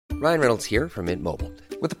Ryan Reynolds here from Mint Mobile.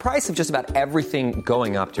 With the price of just about everything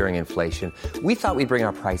going up during inflation, we thought we'd bring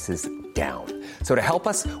our prices down. So to help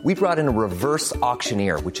us, we brought in a reverse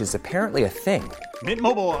auctioneer, which is apparently a thing. Mint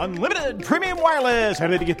Mobile Unlimited Premium Wireless. How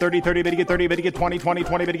to get 30, 30, bit to get 30, bit to get 20, 20,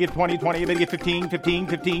 20, bit to get 20, 20, bit to get 15, 15,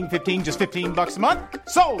 15, 15, just $15 a month?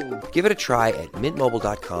 Sold! Give it a try at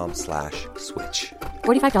mintmobile.com/switch.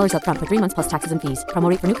 $45 up front for 3 months plus taxes and fees. Promo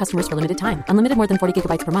rate for new customers for limited time. Unlimited more than 40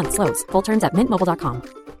 gigabytes per month. Slows full terms at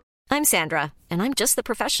mintmobile.com. I'm Sandra, and I'm just the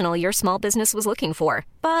professional your small business was looking for.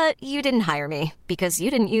 But you didn't hire me because you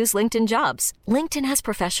didn't use LinkedIn Jobs. LinkedIn has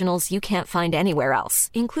professionals you can't find anywhere else,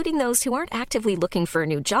 including those who aren't actively looking for a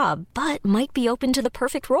new job, but might be open to the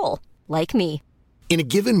perfect role, like me. In a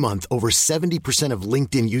given month, over 70% of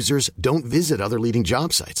LinkedIn users don't visit other leading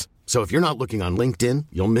job sites. So if you're not looking on LinkedIn,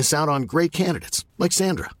 you'll miss out on great candidates like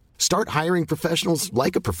Sandra. Start hiring professionals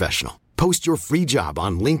like a professional. Post your free job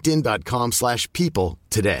on linkedin.com/people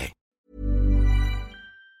today.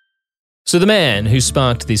 So the man who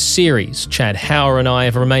sparked this series, Chad Hauer, and I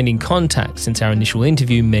have remained in contact since our initial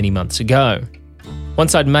interview many months ago.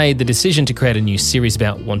 Once I'd made the decision to create a new series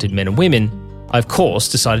about wanted men and women, I of course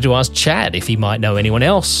decided to ask Chad if he might know anyone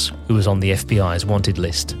else who was on the FBI's wanted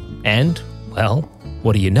list. And, well,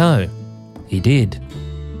 what do you know? He did.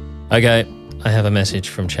 Okay, I have a message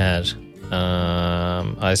from Chad.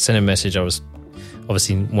 I sent him a message. I was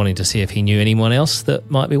obviously wanting to see if he knew anyone else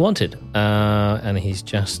that might be wanted. And he's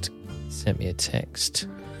just sent me a text.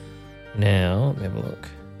 Now, let me have a look.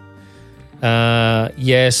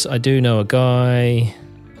 Yes, I do know a guy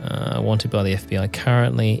wanted by the FBI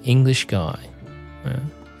currently. English guy.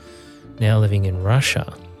 Now living in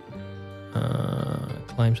Russia.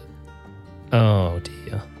 Claims... Oh,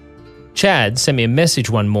 dear. Chad sent me a message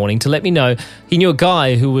one morning to let me know he knew a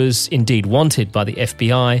guy who was indeed wanted by the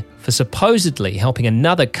FBI for supposedly helping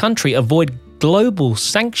another country avoid global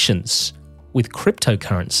sanctions with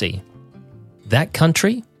cryptocurrency. That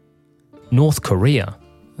country? North Korea.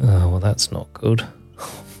 Oh, well, that's not good.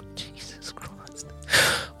 Oh, Jesus Christ.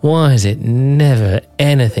 Why is it never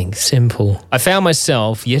anything simple? I found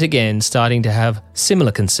myself yet again starting to have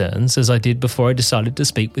similar concerns as I did before I decided to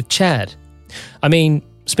speak with Chad. I mean,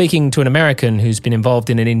 speaking to an American who's been involved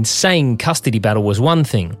in an insane custody battle was one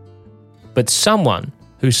thing, but someone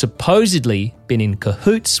who's supposedly been in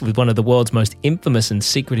cahoots with one of the world's most infamous and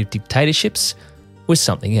secretive dictatorships was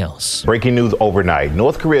something else. Breaking news overnight.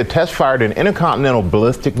 North Korea test-fired an intercontinental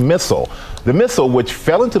ballistic missile. The missile, which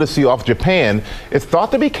fell into the sea off Japan, is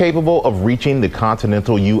thought to be capable of reaching the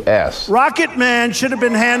continental U.S. Rocket Man should have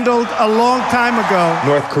been handled a long time ago.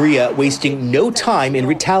 North Korea wasting no time in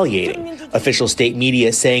retaliating. Official state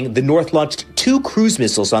media saying the North launched 2 cruise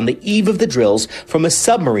missiles on the eve of the drills from a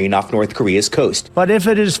submarine off North Korea's coast. But if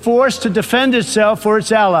it is forced to defend itself or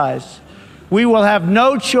its allies, we will have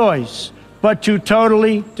no choice but to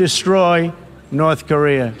totally destroy North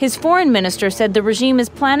Korea. His foreign minister said the regime is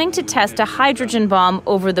planning to test a hydrogen bomb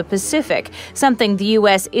over the Pacific, something the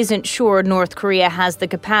U.S. isn't sure North Korea has the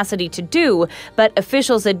capacity to do, but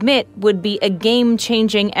officials admit would be a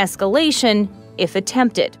game-changing escalation if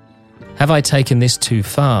attempted. Have I taken this too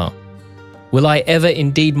far? Will I ever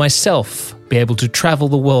indeed myself be able to travel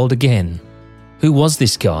the world again? Who was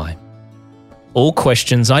this guy? All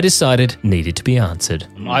questions I decided needed to be answered.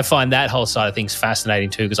 I find that whole side of things fascinating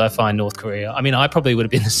too, because I find North Korea, I mean, I probably would have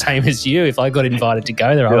been the same as you if I got invited to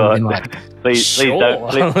go there. I would have been like, please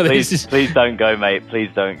don't go, mate. Please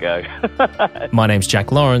don't go. My name's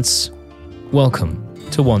Jack Lawrence. Welcome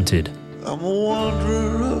to Wanted. I'm a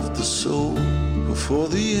wanderer of the soul. Before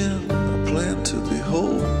the end, I plan to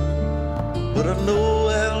behold. But I know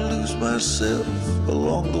I'll lose myself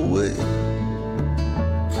along the way.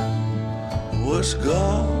 What's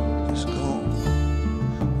gone is gone.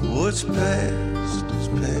 What's past is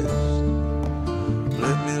past.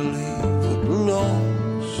 Let me leave what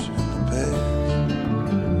belongs in the past.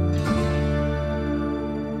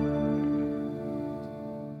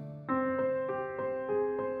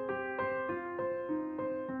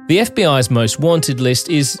 The FBI's most wanted list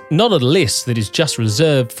is not a list that is just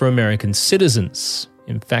reserved for American citizens.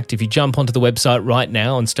 In fact, if you jump onto the website right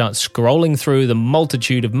now and start scrolling through the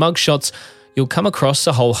multitude of mugshots, you'll come across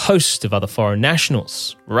a whole host of other foreign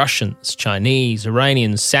nationals, Russians, Chinese,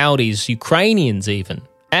 Iranians, Saudis, Ukrainians even,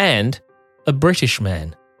 and a British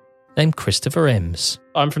man named Christopher Emms.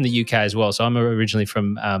 I'm from the UK as well, so I'm originally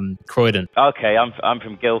from Croydon. Okay, I'm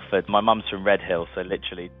from Guildford. My mum's from Red Hill, so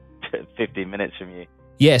literally 15 minutes from you.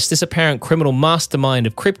 Yes, this apparent criminal mastermind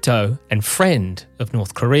of crypto and friend of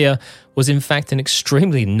North Korea was in fact an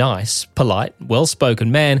extremely nice, polite,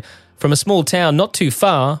 well-spoken man from a small town not too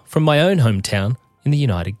far from my own hometown in the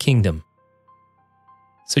United Kingdom.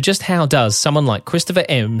 So just how does someone like Christopher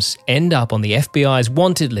Emms end up on the FBI's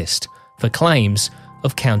wanted list for claims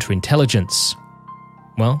of counterintelligence?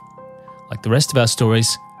 Well, like the rest of our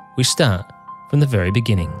stories, we start from the very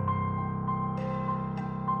beginning.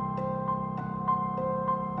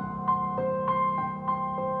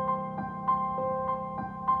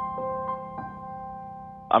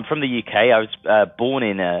 I'm from the UK. I was born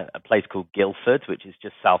in a place called Guildford, which is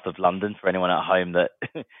just south of London, for anyone at home that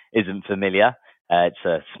isn't familiar. It's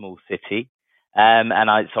a small city. And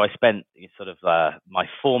I spent sort of my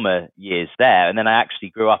former years there, and then I actually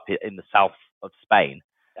grew up in the south of Spain,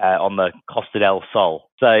 on the Costa del Sol.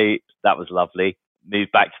 So that was lovely.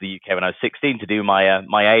 Moved back to the UK when I was 16 to do my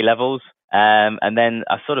A-levels. And then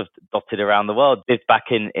I sort of dotted around the world. Lived back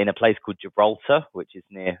in a place called Gibraltar, which is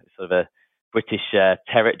near sort of a British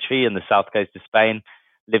territory in the south coast of Spain.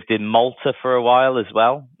 Lived in Malta for a while as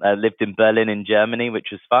well. Lived in Berlin in Germany, which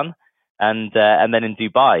was fun. And then in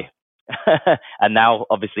Dubai. And now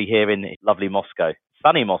obviously here in lovely Moscow.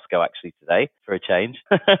 Sunny Moscow actually today for a change.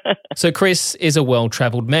 So Chris is a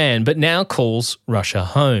well-travelled man, but now calls Russia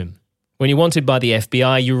home. When you're wanted by the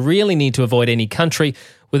FBI, you really need to avoid any country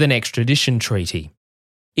with an extradition treaty,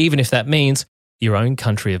 even if that means your own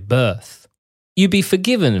country of birth. You'd be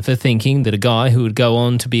forgiven for thinking that a guy who would go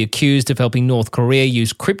on to be accused of helping North Korea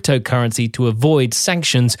use cryptocurrency to avoid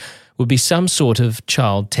sanctions would be some sort of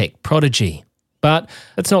child tech prodigy. But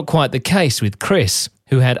that's not quite the case with Chris,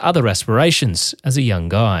 who had other aspirations as a young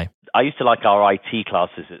guy. I used to like our IT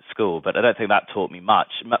classes at school, but I don't think that taught me much.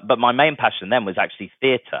 But my main passion then was actually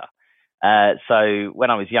theatre. So when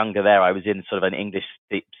I was younger there, I was in sort of an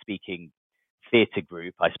English-speaking theatre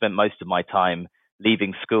group. I spent most of my time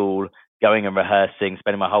leaving school, going and rehearsing,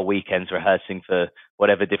 spending my whole weekends rehearsing for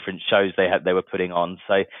whatever different shows they were putting on.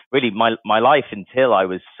 So really my life until I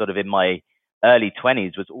was sort of in my early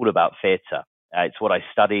 20s was all about theatre. It's what I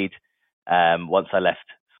studied once I left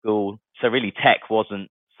school. So really tech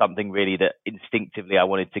wasn't something really that instinctively I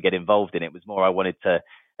wanted to get involved in. It was more I wanted to,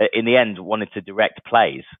 in the end, wanted to direct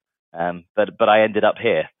plays. But I ended up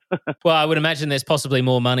here. Well, I would imagine there's possibly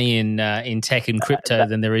more money in tech and crypto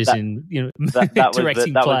than there is in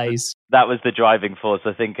directing plays. That was the driving force.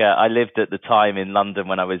 I think I lived at the time in London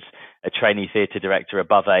when I was a trainee theatre director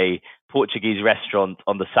above a Portuguese restaurant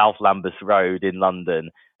on the South Lambeth Road in London,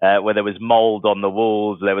 where there was mould on the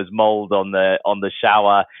walls, there was mould on the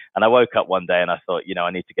shower, and I woke up one day and I thought,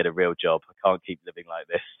 I need to get a real job. I can't keep living like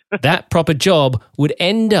this. That proper job would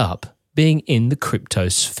end up being in the crypto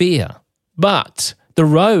sphere. But the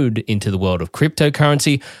road into the world of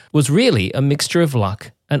cryptocurrency was really a mixture of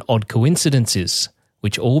luck and odd coincidences,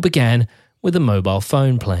 which all began with a mobile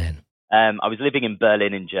phone plan. I was living in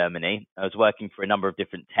Berlin in Germany. I was working for a number of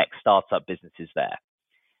different tech startup businesses there.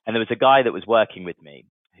 And there was a guy that was working with me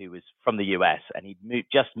who was from the US, and he'd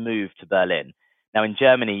just moved to Berlin. Now in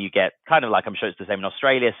Germany, you get kind of like, I'm sure it's the same in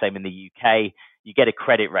Australia, same in the UK, you get a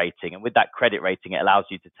credit rating. And with that credit rating, it allows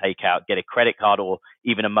you to get a credit card or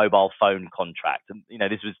even a mobile phone contract. And,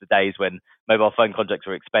 this was the days when mobile phone contracts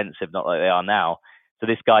were expensive, not like they are now. So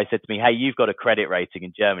this guy said to me, hey, you've got a credit rating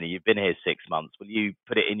in Germany. You've been here 6 months. Will you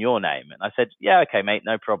put it in your name? And I said, yeah, okay, mate,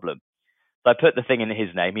 no problem. So I put the thing in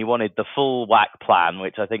his name. He wanted the full whack plan,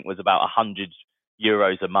 which I think was about 100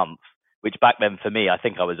 euros a month, which back then for me, I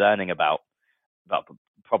think I was earning about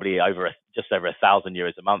probably just over 1,000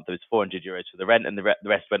 euros a month. There was 400 euros for the rent, and the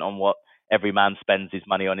rest went on what every man spends his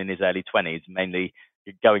money on in his early 20s, mainly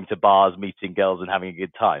going to bars, meeting girls, and having a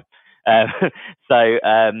good time. So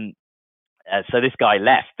this guy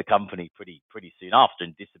left the company pretty soon after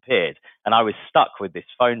and disappeared, and I was stuck with this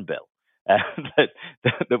phone bill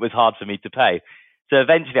that was hard for me to pay. So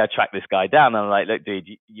eventually I tracked this guy down, and I'm like, look, dude,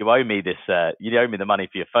 you owe me this, you owe me the money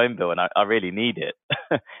for your phone bill, and I really need it.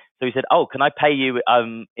 So he said, oh, can I pay you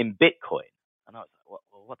in Bitcoin? And I was like,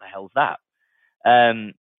 what the hell's that?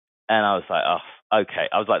 And I was like, oh, okay.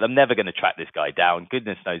 I was like, I'm never going to track this guy down.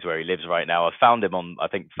 Goodness knows where he lives right now. I found him on, I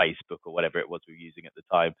think, Facebook or whatever it was we were using at the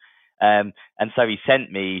time. And so he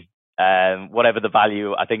sent me whatever the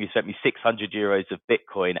value, I think he sent me 600 euros of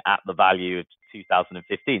Bitcoin at the value of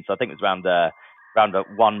 2015. So I think it was around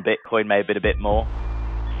 1 Bitcoin, maybe a bit more.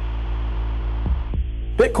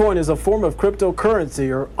 Bitcoin is a form of cryptocurrency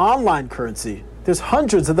or online currency. There's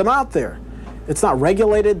hundreds of them out there. It's not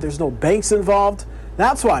regulated. There's no banks involved.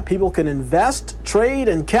 That's why people can invest, trade,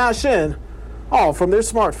 and cash in all from their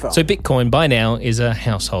smartphone. So Bitcoin by now is a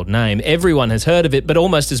household name. Everyone has heard of it, but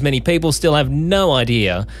almost as many people still have no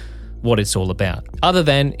idea what it's all about, other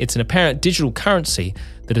than it's an apparent digital currency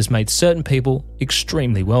that has made certain people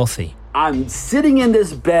extremely wealthy. I'm sitting in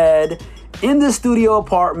this bed, in this studio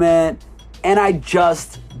apartment, and I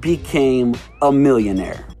just became a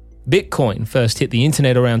millionaire. Bitcoin first hit the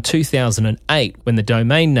internet around 2008 when the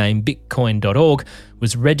domain name bitcoin.org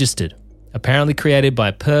was registered, apparently created by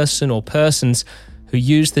a person or persons who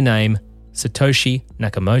used the name Satoshi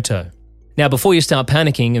Nakamoto. Now, before you start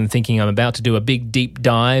panicking and thinking I'm about to do a big deep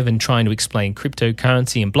dive and trying to explain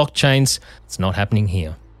cryptocurrency and blockchains, it's not happening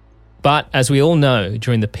here. But as we all know,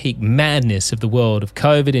 during the peak madness of the world of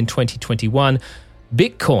COVID in 2021,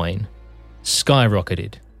 Bitcoin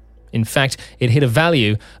skyrocketed. In fact, it hit a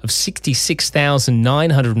value of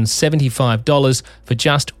 $66,975 for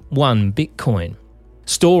just one Bitcoin.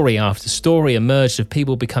 Story after story emerged of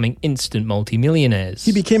people becoming instant multimillionaires.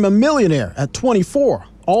 He became a millionaire at 24,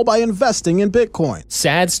 all by investing in Bitcoin.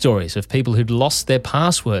 Sad stories of people who'd lost their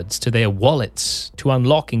passwords to their wallets to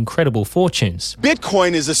unlock incredible fortunes.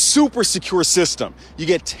 Bitcoin is a super secure system. You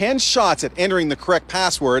get 10 shots at entering the correct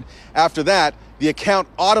password. After that, the account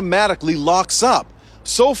automatically locks up.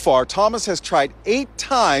 So far, Thomas has tried 8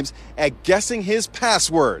 times at guessing his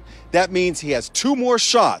password. That means he has 2 more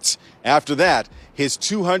shots. After that, his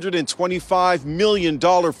 $225 million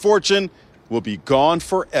fortune will be gone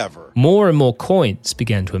forever. More and more coins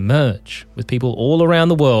began to emerge, with people all around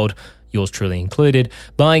the world, yours truly included,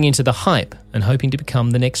 buying into the hype and hoping to become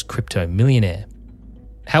the next crypto millionaire.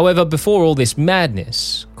 However, before all this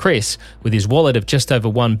madness, Chris, with his wallet of just over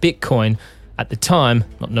 1 Bitcoin, at the time,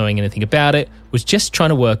 not knowing anything about it, was just trying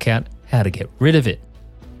to work out how to get rid of it.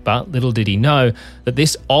 But little did he know that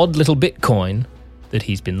this odd little Bitcoin that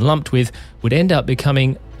he's been lumped with would end up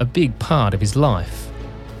becoming a big part of his life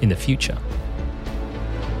in the future.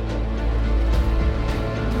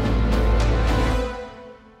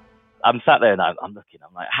 I'm sat there and I'm looking,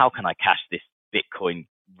 I'm like, how can I cash this Bitcoin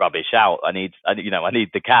rubbish out? I need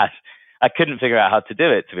the cash. I couldn't figure out how to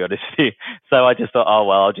do it, to be honest with you. So I just thought, oh,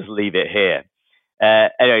 well, I'll just leave it here.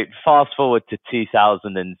 Anyway, fast forward to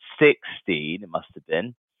 2016, it must have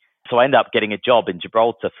been. So I ended up getting a job in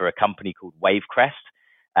Gibraltar for a company called Wavecrest.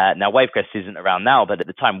 Now, Wavecrest isn't around now, but at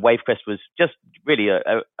the time, Wavecrest was just really,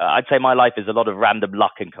 I'd say my life is a lot of random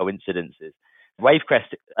luck and coincidences.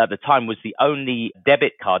 Wavecrest at the time was the only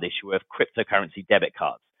debit card issuer of cryptocurrency debit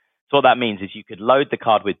cards. So what that means is you could load the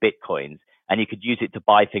card with Bitcoins and you could use it to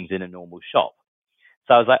buy things in a normal shop.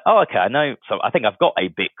 So I was like, oh, okay, I know. So I think I've got a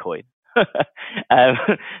Bitcoin.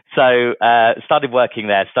 Started working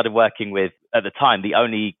there, started working with, at the time, the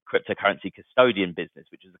only cryptocurrency custodian business,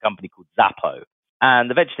 which is a company called Zappo.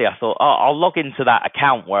 And eventually I thought, oh, I'll log into that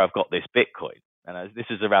account where I've got this Bitcoin. And this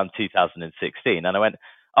was around 2016. And I went,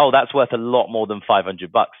 oh, that's worth a lot more than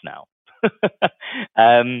 $500 now.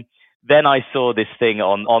 Then I saw this thing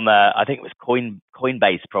on I think it was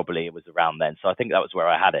Coinbase, probably it was around then. So I think that was where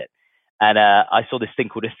I had it. And I saw this thing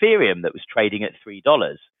called Ethereum that was trading at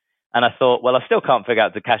 $3. And I thought, well, I still can't figure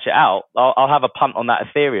out to cash it out. I'll have a punt on that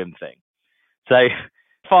Ethereum thing. So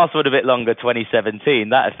fast forward a bit longer,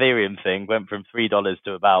 2017, that Ethereum thing went from $3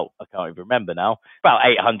 to about, I can't even remember now, about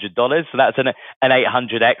 $800. So that's an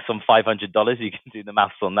 800x on $500. You can do the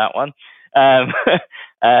maths on that one. So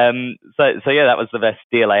yeah, that was the best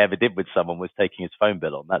deal I ever did with someone, was taking his phone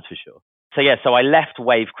bill on, that's for sure. So I left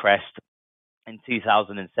Wavecrest in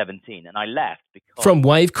 2017, and I left because... From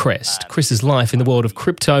Wavecrest, Chris's life in the world of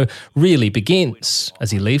crypto really begins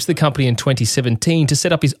as he leaves the company in 2017 to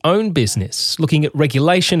set up his own business, looking at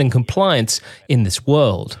regulation and compliance in this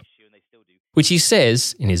world, which he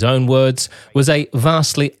says, in his own words, was a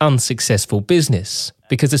vastly unsuccessful business,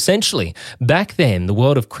 because essentially, back then, the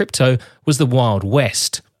world of crypto was the Wild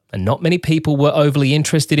West, and not many people were overly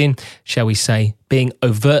interested in, shall we say, being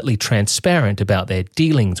overtly transparent about their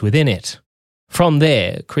dealings within it. From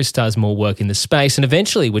there, Chris does more work in the space and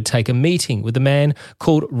eventually would take a meeting with a man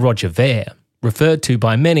called Roger Ver, referred to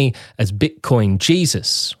by many as Bitcoin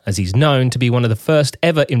Jesus, as he's known to be one of the first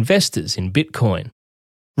ever investors in Bitcoin.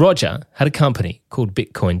 Roger had a company called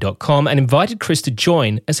Bitcoin.com and invited Chris to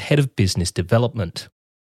join as head of business development.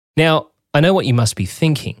 Now, I know what you must be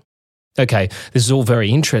thinking. Okay, this is all very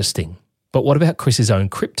interesting, but what about Chris's own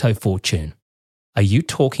crypto fortune? Are you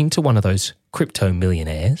talking to one of those crypto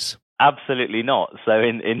millionaires? Absolutely not. So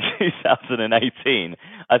in 2018,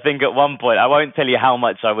 I think at one point, I won't tell you how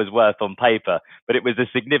much I was worth on paper, but it was a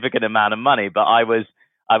significant amount of money. But I was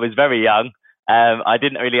very young. I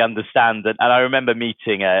didn't really understand it. And I remember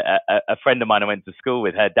meeting a friend of mine I went to school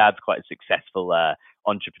with. Her dad's quite a successful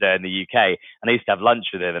entrepreneur in the UK. And I used to have lunch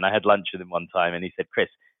with him. And I had lunch with him one time. And he said, Chris,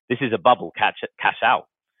 this is a bubble, cash out.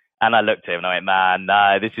 And I looked at him and I went, man,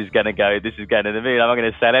 no, this is going to the moon. I'm not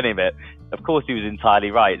going to sell any of it. Of course, he was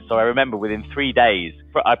entirely right. So I remember within 3 days,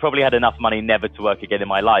 I probably had enough money never to work again in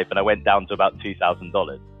my life. And I went down to about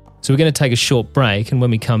 $2,000. So we're going to take a short break. And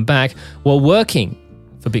when we come back, while working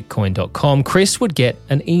for Bitcoin.com, Chris would get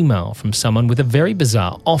an email from someone with a very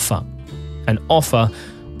bizarre offer. An offer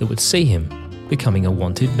that would see him becoming a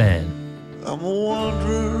wanted man. I'm a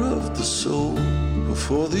wanderer of the soul.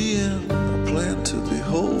 Before the end, I plan to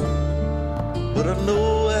behold. But I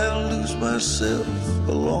know I'll lose myself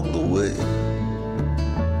along the way.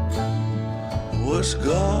 What's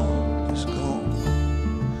gone is gone.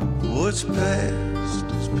 What's past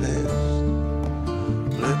is past.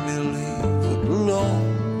 Let me leave what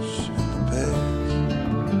belongs in the past.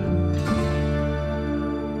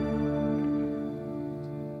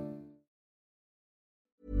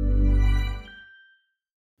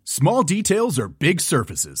 Small details are big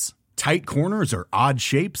surfaces. Tight corners are odd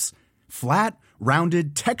shapes. Flat,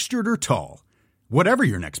 rounded, textured, or tall. Whatever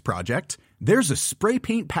your next project, there's a spray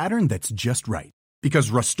paint pattern that's just right.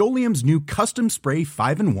 Because Rust-Oleum's new Custom Spray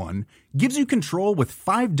 5-in-1 gives you control with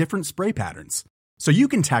 5 different spray patterns. So you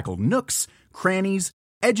can tackle nooks, crannies,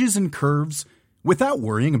 edges, and curves without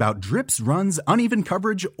worrying about drips, runs, uneven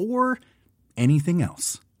coverage, or anything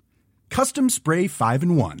else. Custom Spray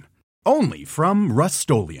 5-in-1. Only from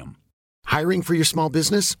Rust-Oleum. Hiring for your small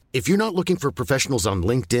business? If you're not looking for professionals on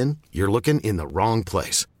LinkedIn, you're looking in the wrong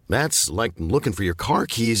place. That's like looking for your car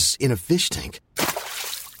keys in a fish tank.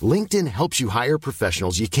 LinkedIn helps you hire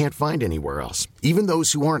professionals you can't find anywhere else, even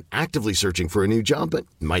those who aren't actively searching for a new job but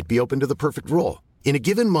might be open to the perfect role. In a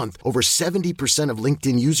given month, over 70% of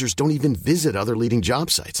LinkedIn users don't even visit other leading job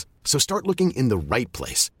sites. So start looking in the right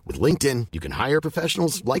place. With LinkedIn, you can hire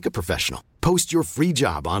professionals like a professional. Post your free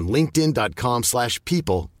job on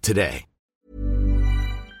linkedin.com/people today.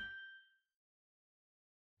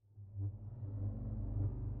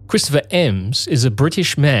 Christopher Emms is a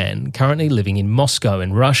British man currently living in Moscow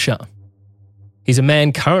in Russia. He's a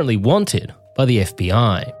man currently wanted by the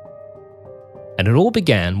FBI. And it all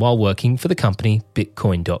began while working for the company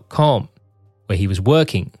Bitcoin.com, where he was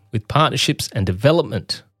working with partnerships and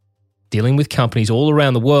development, dealing with companies all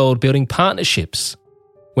around the world building partnerships,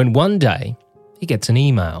 when one day he gets an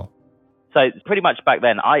email. So pretty much back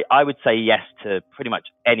then, I would say yes to pretty much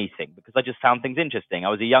anything because I just found things interesting. I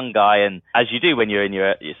was a young guy, and as you do when you're in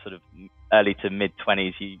your sort of early to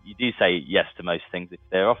mid-20s, you do say yes to most things if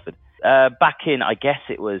they're offered. Back in, I guess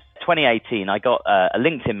it was 2018, I got a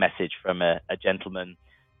LinkedIn message from a gentleman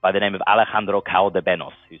by the name of Alejandro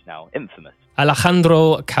Caldebenos, who's now infamous.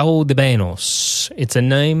 Alejandro Caldebenos. It's a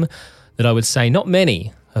name that I would say not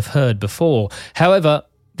many have heard before. However,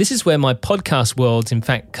 this is where my podcast worlds in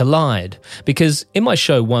fact collide, because in my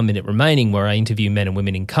show 1 Minute Remaining, where I interview men and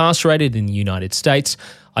women incarcerated in the United States,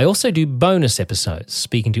 I also do bonus episodes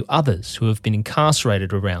speaking to others who have been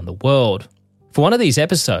incarcerated around the world. For one of these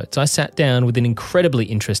episodes, I sat down with an incredibly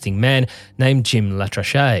interesting man named Jim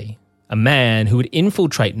Latrache, a man who would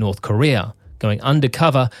infiltrate North Korea, going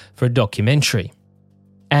undercover for a documentary.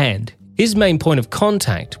 And his main point of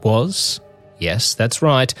contact was, yes, that's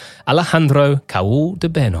right, Alejandro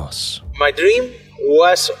Caldebenos. My dream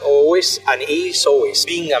was always, and is always,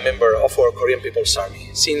 being a member of our Korean People's Army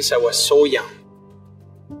since I was so young.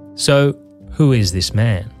 So, who is this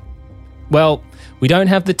man? Well, we don't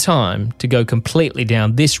have the time to go completely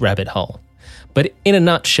down this rabbit hole, but in a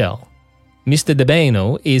nutshell, Mr.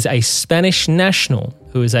 Debeno is a Spanish national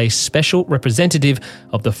who is a special representative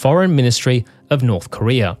of the Foreign Ministry of North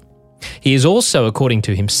Korea. He is also, according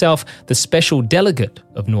to himself, the special delegate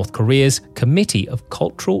of North Korea's Committee of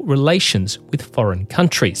Cultural Relations with Foreign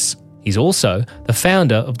Countries. He's also the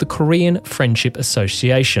founder of the Korean Friendship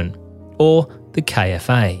Association, or the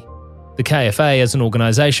KFA. The KFA as an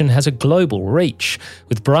organisation has a global reach,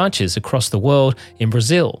 with branches across the world in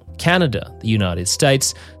Brazil, Canada, the United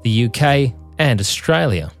States, the UK and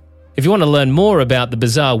Australia. If you want to learn more about the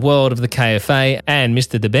bizarre world of the KFA and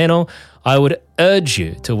Mr. Debeno, I would urge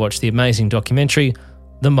you to watch the amazing documentary,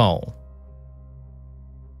 The Mole.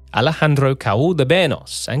 Alejandro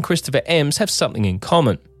Caldebenos and Christopher Emms have something in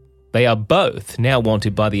common. They are both now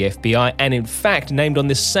wanted by the FBI and in fact named on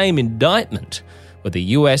the same indictment, where the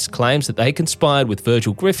US claims that they conspired with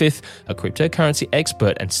Virgil Griffith, a cryptocurrency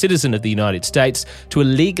expert and citizen of the United States, to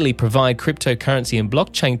illegally provide cryptocurrency and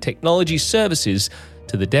blockchain technology services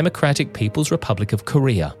to the Democratic People's Republic of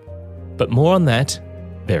Korea. But more on that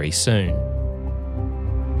very soon.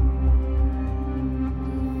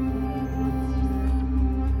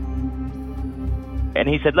 And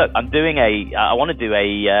he said, look, I want to do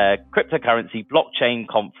a cryptocurrency blockchain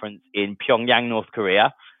conference in Pyongyang, North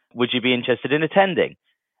Korea. Would you be interested in attending?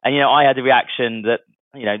 And, I had a reaction that,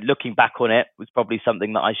 looking back on it, was probably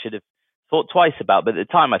something that I should have thought twice about. But at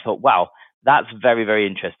the time I thought, wow, that's very, very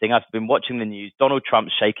interesting. I've been watching the news. Donald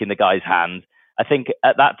Trump's shaking the guy's hand. I think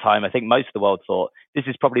at that time, I think most of the world thought this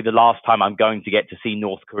is probably the last time I'm going to get to see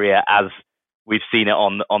North Korea as we've seen it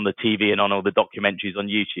on the TV and on all the documentaries on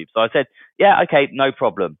YouTube. So I said, yeah, okay, no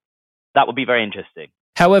problem. That would be very interesting.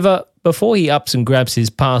 However, before he ups and grabs his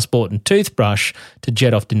passport and toothbrush to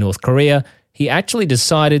jet off to North Korea, he actually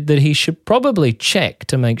decided that he should probably check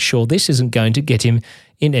to make sure this isn't going to get him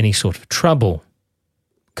in any sort of trouble.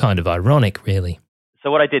 Kind of ironic, really. So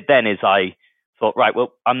what I did then is I thought, right,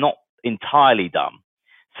 well, I'm not entirely dumb.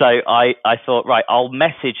 So I thought, right, I'll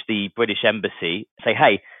message the British Embassy, say,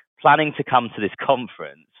 hey, planning to come to this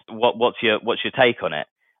conference, what's your take on it?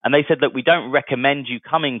 And they said, look, we don't recommend you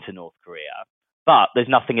coming to North Korea, but there's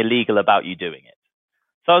nothing illegal about you doing it.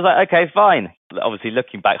 So I was like, okay, fine. Obviously,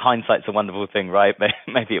 looking back, hindsight's a wonderful thing, right?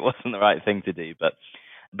 Maybe it wasn't the right thing to do,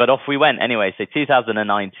 but off we went anyway. So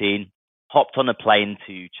 2019, hopped on a plane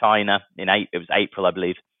to China it was April, I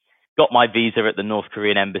believe. Got my visa at the North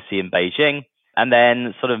Korean embassy in Beijing, and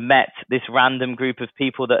then sort of met this random group of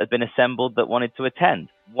people that had been assembled that wanted to attend.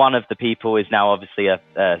 One of the people is now obviously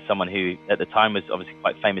someone who at the time was obviously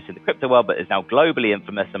quite famous in the crypto world, but is now globally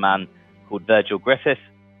infamous, a man called Virgil Griffith.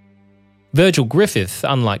 Virgil Griffith,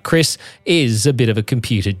 unlike Chris, is a bit of a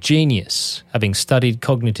computer genius, having studied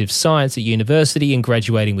cognitive science at university and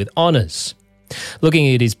graduating with honours. Looking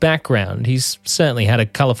at his background, he's certainly had a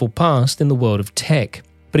colourful past in the world of tech,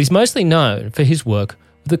 but he's mostly known for his work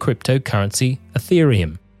with the cryptocurrency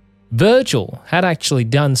Ethereum. Virgil had actually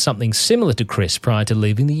done something similar to Chris prior to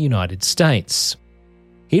leaving the United States.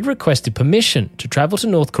 He'd requested permission to travel to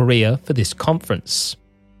North Korea for this conference.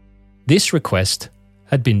 This request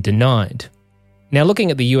had been denied. Now,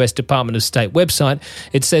 looking at the US Department of State website,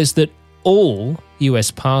 it says that all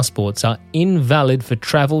US passports are invalid for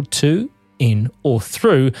travel to, in, or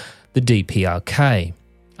through the DPRK,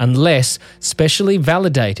 unless specially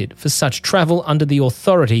validated for such travel under the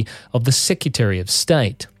authority of the Secretary of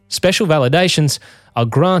State. Special validations are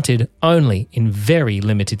granted only in very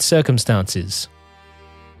limited circumstances.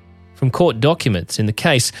 From court documents in the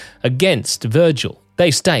case against Virgil, they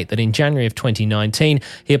state that in January of 2019,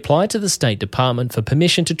 he applied to the State Department for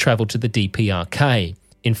permission to travel to the DPRK,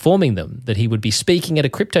 informing them that he would be speaking at a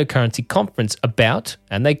cryptocurrency conference about,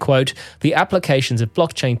 and they quote, the applications of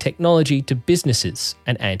blockchain technology to businesses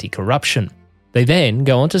and anti-corruption. They then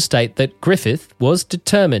go on to state that Griffith was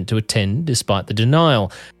determined to attend despite the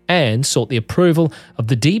denial and sought the approval of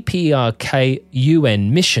the DPRK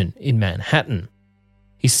UN mission in Manhattan.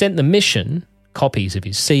 He sent the mission copies of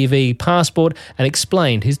his CV, passport, and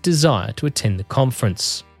explained his desire to attend the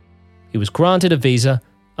conference. He was granted a visa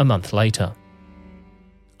a month later.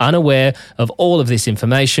 Unaware of all of this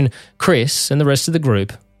information, Chris and the rest of the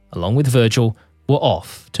group, along with Virgil, were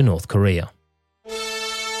off to North Korea.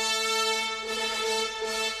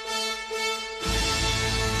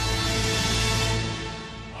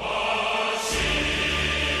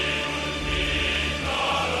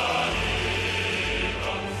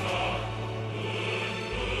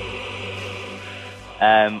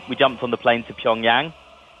 We jumped on the plane to Pyongyang.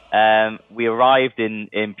 We arrived in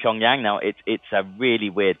Pyongyang. Now, it's a really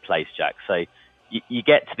weird place, Jack. So you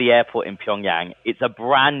get to the airport in Pyongyang. It's a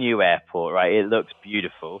brand new airport, right? It looks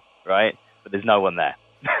beautiful, right? But there's no one there.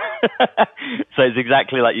 So it's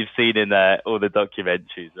exactly like you've seen in all the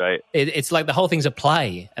documentaries, right? It's like the whole thing's a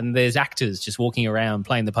play, and there's actors just walking around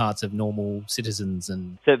playing the parts of normal citizens.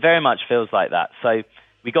 So it very much feels like that. So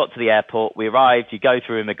we got to the airport, we arrived, you go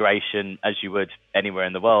through immigration as you would anywhere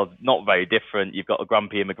in the world, not very different. You've got a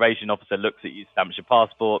grumpy immigration officer, looks at you, stamps your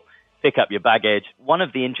passport, pick up your baggage. One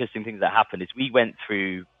of the interesting things that happened is we went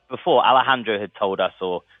through, before Alejandro had told us,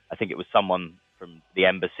 or I think it was someone from the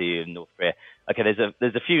embassy in North Korea, okay,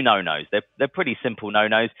 there's a few no-nos. They're pretty simple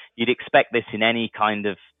no-nos. You'd expect this in any kind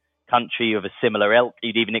of country of a similar ilk.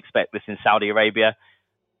 You'd even expect this in Saudi Arabia.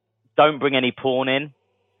 Don't bring any porn in.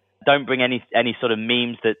 Don't bring any sort of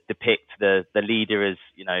memes that depict the leader as,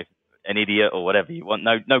 you know, an idiot or whatever you want.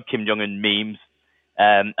 No Kim Jong-un memes,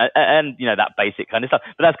 and you know, that basic kind of stuff.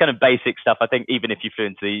 But that's kind of basic stuff. I think even if you flew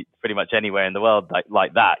into pretty much anywhere in the world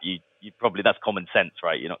like that, you probably, that's common sense,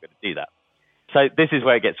 right? You're not going to do that. So this is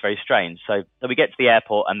where it gets very strange. So we get to the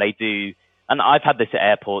airport and they do, and I've had this at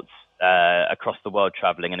airports across the world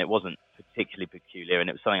traveling, and it wasn't particularly peculiar, and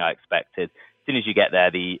it was something I expected. As soon as you get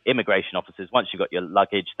there, the immigration officers, once you've got your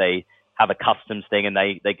luggage, they have a customs thing and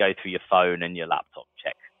they go through your phone and your laptop,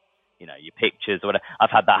 check, you know, your pictures or whatever.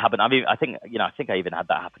 I've had that happen. I mean, I think I even had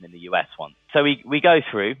that happen in the US once. So we go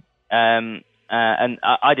through, and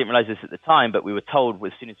I didn't realize this at the time, but we were told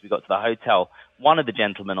as soon as we got to the hotel, one of the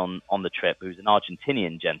gentlemen on the trip, who's an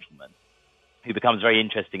Argentinian gentleman, who becomes very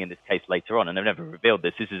interesting in this case later on, and I've never revealed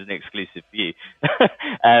this. This is an exclusive for you.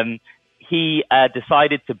 he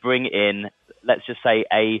decided to bring in, let's just say,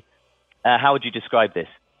 how would you describe this?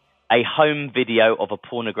 A home video of a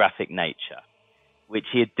pornographic nature, which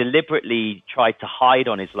he had deliberately tried to hide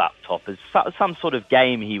on his laptop as some sort of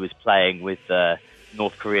game he was playing with the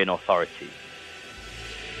North Korean authorities.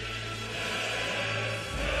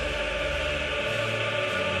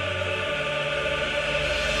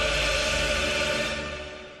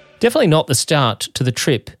 Definitely not the start to the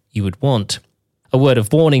trip you would want. A word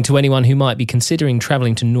of warning to anyone who might be considering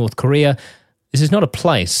travelling to North Korea: this is not a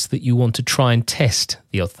place that you want to try and test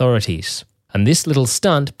the authorities. And this little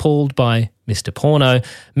stunt, pulled by Mr. Porno,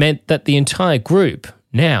 meant that the entire group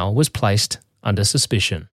now was placed under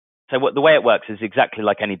suspicion. So the way it works is exactly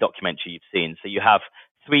like any documentary you've seen. So you have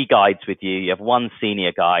 3 guides with you. You have one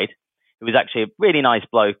senior guide, who was actually a really nice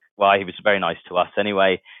bloke. Well, he was very nice to us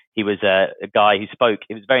anyway. He was a guy who spoke.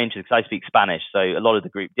 It was very interesting because I speak Spanish, so a lot of the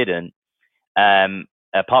group didn't.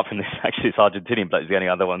 Apart from this, actually, this Argentinian bloke is the only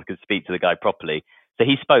other one who could speak to the guy properly. So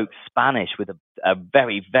he spoke Spanish with a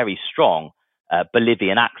very, very strong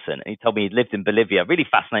Bolivian accent. And he told me he'd lived in Bolivia. Really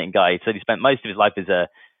fascinating guy. He said he spent most of his life as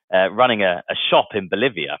running a shop in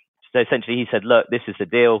Bolivia. So essentially, he said, "Look, this is the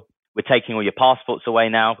deal. We're taking all your passports away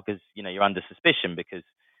now because you're under suspicion because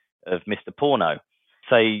of Mr. Porno."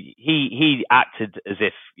 So he acted as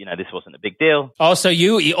if, this wasn't a big deal. Oh, so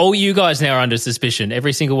all you guys now are under suspicion.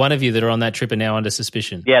 Every single one of you that are on that trip are now under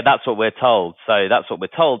suspicion. Yeah, that's what we're told. So that's what we're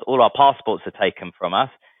told. All our passports are taken from us.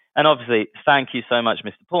 And obviously, thank you so much,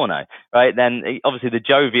 Mr. Porno, right? Then obviously the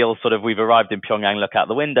jovial sort of, we've arrived in Pyongyang, look out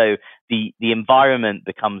the window, the environment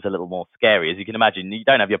becomes a little more scary. As you can imagine, you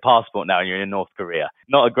don't have your passport now and you're in North Korea.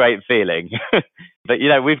 Not a great feeling. But,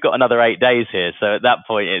 we've got another 8 days here. So at that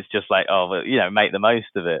point, it's just like, make the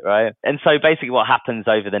most of it, right? And so basically what happens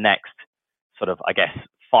over the next sort of,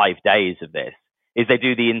 5 days of this is they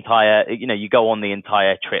do the entire, you go on the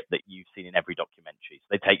entire trip that you've seen in every documentary. So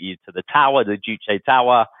they take you to the tower, the Juche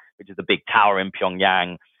Tower, which is a big tower in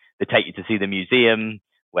Pyongyang. They take you to see the museum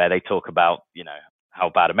where they talk about, how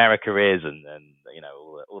bad America is and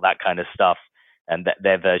all that kind of stuff and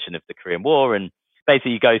their version of the Korean War. And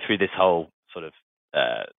basically you go through this whole sort of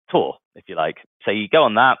tour, if you like. So you go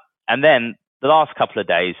on that. And then the last couple of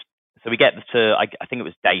days, so we get to, I think it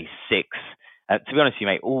was day 6. To be honest with you,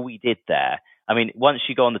 mate, all we did there, once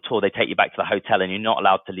you go on the tour, they take you back to the hotel and you're not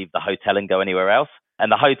allowed to leave the hotel and go anywhere else.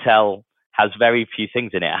 And the hotel has very few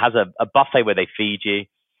things in it. It has a buffet where they feed you.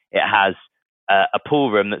 It has a pool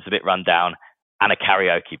room that's a bit run down and a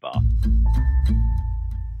karaoke bar.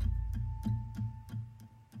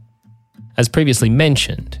 As previously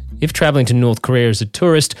mentioned, if travelling to North Korea as a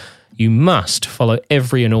tourist, you must follow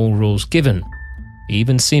every and all rules given.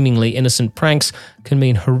 Even seemingly innocent pranks can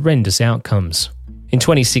mean horrendous outcomes. In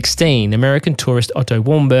 2016, American tourist Otto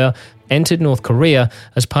Warmbier entered North Korea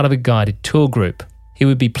as part of a guided tour group. He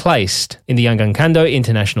would be placed in the Yangankando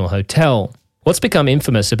International Hotel. What's become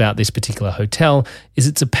infamous about this particular hotel is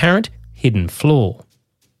its apparent hidden floor.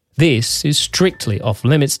 This is strictly off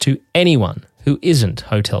limits to anyone who isn't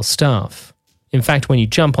hotel staff. In fact, when you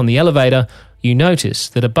jump on the elevator, you notice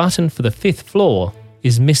that a button for the 5th floor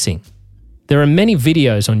is missing. There are many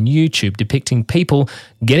videos on YouTube depicting people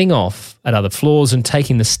getting off at other floors and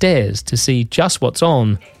taking the stairs to see just what's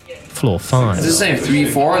on floor 5. It's the same, 3,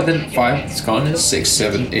 4, then 5, it's gone, 6,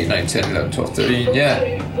 7, 8, 9, 10, 11, 12, 13,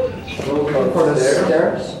 yeah. For the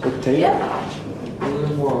stairs? Yeah.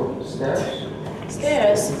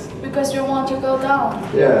 Stairs? Because you want to go down.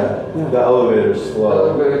 Yeah, the elevator's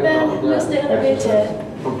slow. Then use the elevator.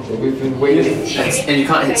 We've been waiting. And you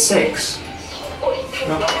can't hit 6.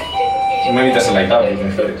 Maybe it doesn't like that.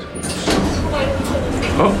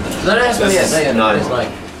 Oh? No, it's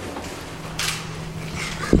like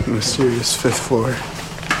mysterious 5th floor.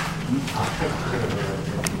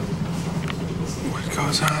 What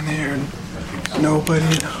goes on here? Nobody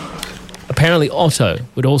knows. Apparently Otto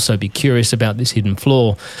would also be curious about this hidden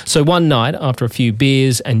floor. So one night, after a few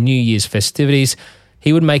beers and New Year's festivities,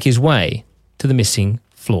 he would make his way to the missing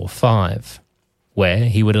floor 5, where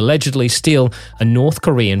he would allegedly steal a North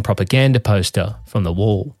Korean propaganda poster from the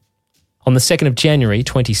wall. On the 2nd of January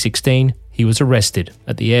 2016, he was arrested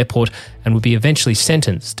at the airport and would be eventually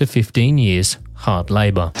sentenced to 15 years hard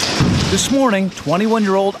labour. This morning,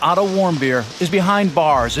 21-year-old Otto Warmbier is behind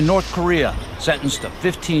bars in North Korea, sentenced to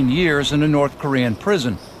 15 years in a North Korean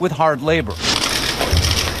prison with hard labor.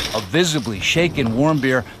 A visibly shaken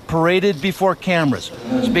Warmbier paraded before cameras,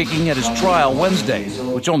 speaking at his trial Wednesday,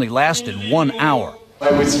 which only lasted 1 hour.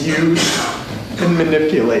 I was used and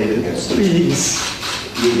manipulated. Please,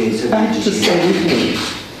 act to save me.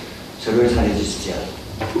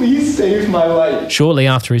 Please save my life. Shortly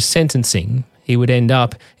after his sentencing, he would end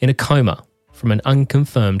up in a coma from an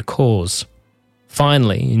unconfirmed cause.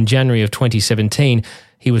 Finally, in January of 2017,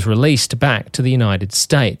 he was released back to the United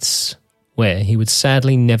States, where he would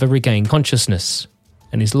sadly never regain consciousness,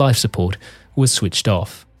 and his life support was switched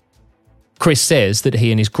off. Chris says that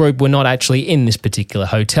he and his group were not actually in this particular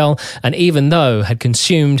hotel, and even though had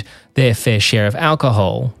consumed their fair share of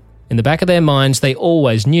alcohol, in the back of their minds they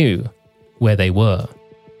always knew where they were.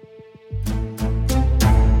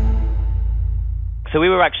 So we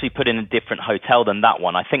were actually put in a different hotel than that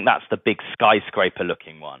one. I think that's the big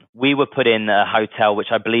skyscraper-looking one. We were put in a hotel which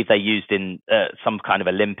I believe they used in some kind of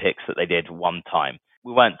Olympics that they did one time.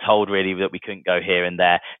 We weren't told really that we couldn't go here and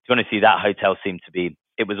there. To be honest with you, that hotel seemed to be,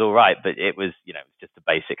 it was all right, but it was, just a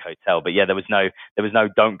basic hotel. But yeah, there was no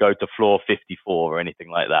don't go to floor 54 or anything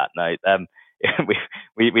like that. No,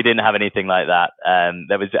 we didn't have anything like that. And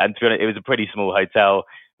to be honest, it was a pretty small hotel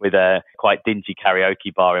with a quite dingy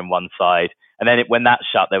karaoke bar in one side. And then when that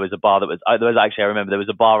shut, there was a bar I remember there was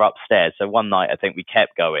a bar upstairs. So one night I think we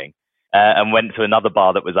kept going and went to another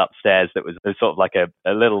bar that was upstairs that was sort of like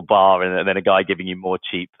a little bar, and then a guy giving you more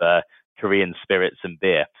cheap Korean spirits and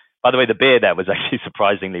beer. By the way, the beer there was actually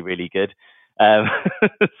surprisingly really good.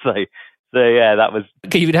 So yeah, that was...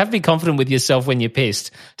 You would have to be confident with yourself when you're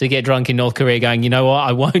pissed to get drunk in North Korea going, you know what,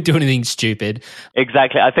 I won't do anything stupid.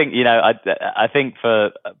 Exactly. I think, I think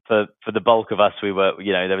for the bulk of us, we were,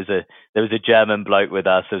 there was a German bloke with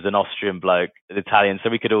us, there was an Austrian bloke, an Italian, so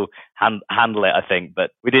we could all handle it, I think,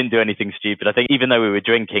 but we didn't do anything stupid. I think even though we were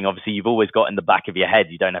drinking, obviously you've always got in the back of your head,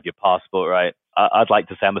 you don't have your passport, right? I'd like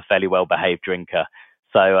to say I'm a fairly well-behaved drinker.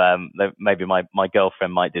 So maybe my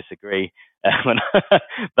girlfriend might disagree,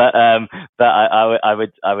 but I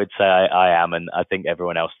would say I am, and I think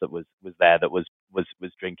everyone else that was there that was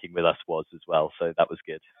drinking with us was as well. So that was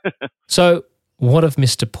good. So what of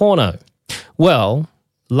Mr. Porno? Well,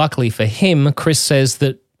 luckily for him, Chris says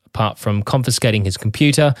that apart from confiscating his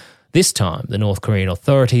computer, this time the North Korean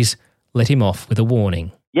authorities let him off with a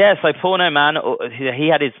warning. Yeah, so Porno Man, he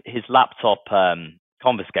had his laptop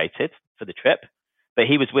confiscated for the trip. But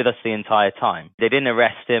he was with us the entire time. They didn't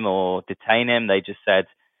arrest him or detain him. They just said,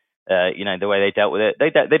 the way they dealt with it. They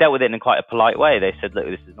dealt with it in quite a polite way. They said, look,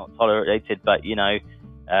 this is not tolerated, but,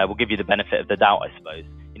 we'll give you the benefit of the doubt, I suppose.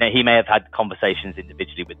 He may have had conversations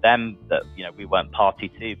individually with them that, we weren't party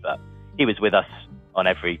to, but he was with us on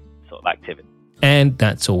every sort of activity. And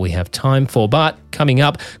that's all we have time for. But coming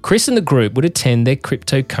up, Chris and the group would attend their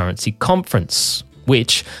cryptocurrency conference,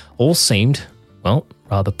 which all seemed,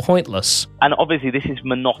 rather pointless. And obviously this is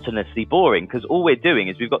monotonously boring because all we're doing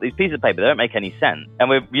is we've got these pieces of paper that don't make any sense and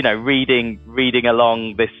we're, reading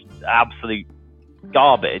along this absolute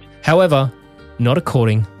garbage. However, not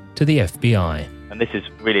according to the FBI. And this is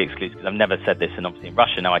really exclusive because I've never said this, and obviously in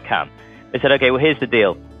Russia now I can. They said, okay, well, here's the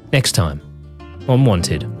deal. Next time on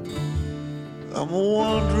Wanted. I'm a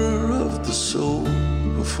wanderer of the soul.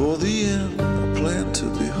 Before the end, I plan to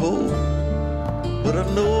behold. But I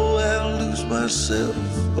know I'll lose myself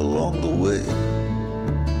along the way.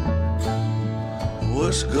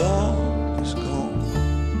 What's gone is gone.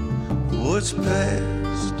 What's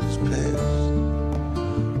past is past.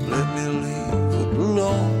 Let me leave what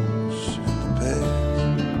belongs in the past.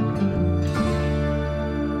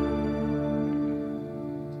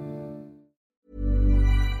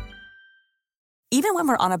 Even when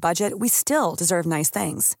we're on a budget, we still deserve nice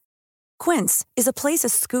things. Quince is a place to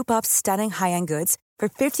scoop up stunning high-end goods for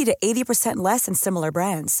 50 to 80% less than similar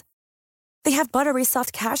brands. They have buttery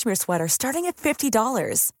soft cashmere sweaters starting at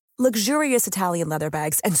 $50, luxurious Italian leather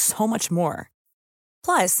bags, and so much more.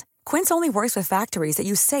 Plus, Quince only works with factories that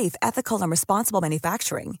use safe, ethical, and responsible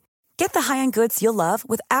manufacturing. Get the high-end goods you'll love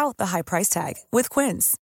without the high price tag with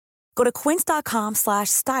Quince. Go to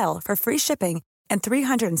quince.com/style for free shipping and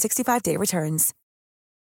 365-day returns.